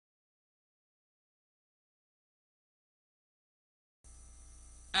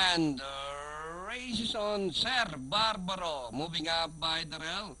And races on Sir Barbaro, moving up by the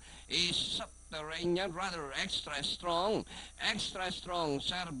rail, is subterranean, rather extra strong,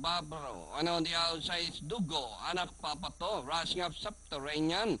 Sir Barbaro. And on the outside is Dugo, anak papato, rushing up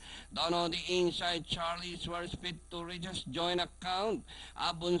subterranean. Down on the inside, Charlie's were speed to reaches joint account.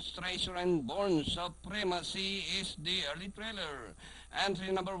 Abun's Treasure and Born Supremacy is the early trailer.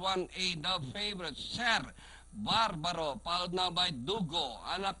 Entry number 1A, the favorite, Sir Barbaro, followed now by Dugo,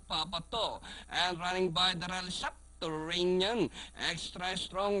 anak papato, and running by the rail subterranean, extra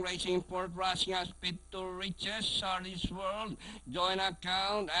strong racing port rushing at speed to riches, Charlie's World, joint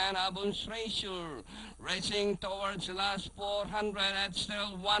account, and Abun's Treasure. Racing towards the last 400 at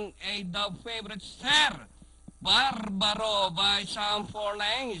still 1A, the favorite, Sir Barbaro by some 4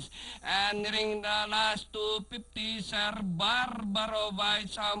 lengths, and nearing the last 250, Sir Barbaro by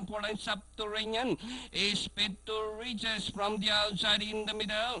some 4 lengths. Subterranean is speed to reaches from the outside. In the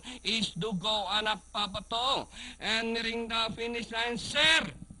middle is Dugo, anak papato, and nearing the finish line, Sir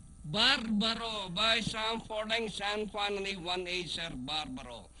Barbaro by some 4 lengths, and finally 1A, Sir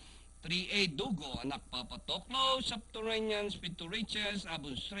Barbaro. 3A Dugo, anak papato, close, subterranean, speed to riches,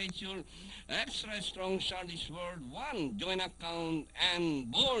 Abun's Treasure, extra strong, Charlie's World, 1, joint account, and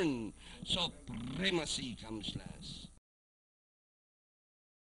Born Supremacy comes last.